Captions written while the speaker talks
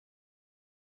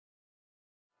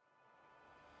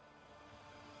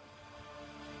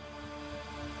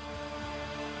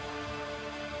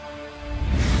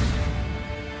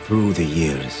Through the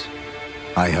years,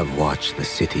 I have watched the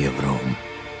city of Rome.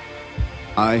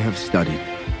 I have studied,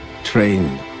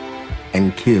 trained,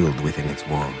 and killed within its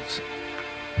walls.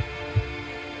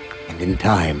 And in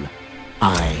time,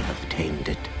 I have tamed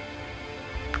it,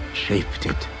 shaped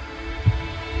it.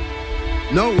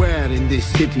 Nowhere in this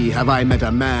city have I met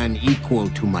a man equal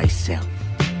to myself.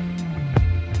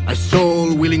 A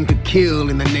soul willing to kill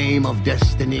in the name of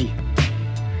destiny.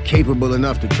 Capable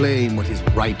enough to claim what is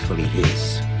rightfully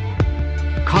his.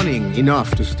 Cunning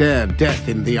enough to stare death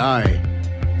in the eye.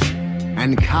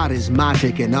 And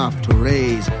charismatic enough to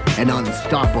raise an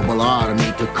unstoppable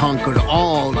army to conquer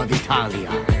all of Italia.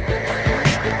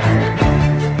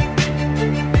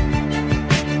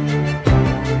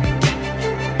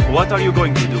 What are you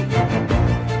going to do?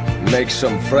 Make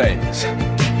some friends.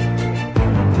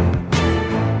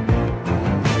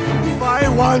 If I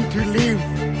want to live,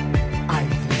 I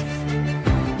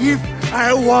live. If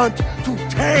I want to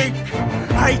take,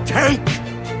 I take.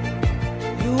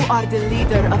 You are the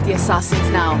leader of the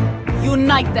assassins now.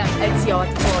 Unite them, Ezio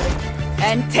Auditore,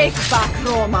 and take back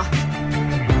Roma.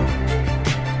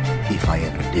 If I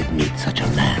ever did meet such a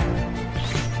man.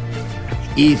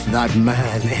 If that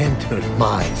man entered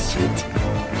my city,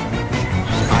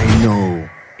 I know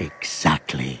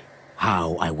exactly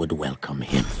how I would welcome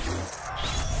him.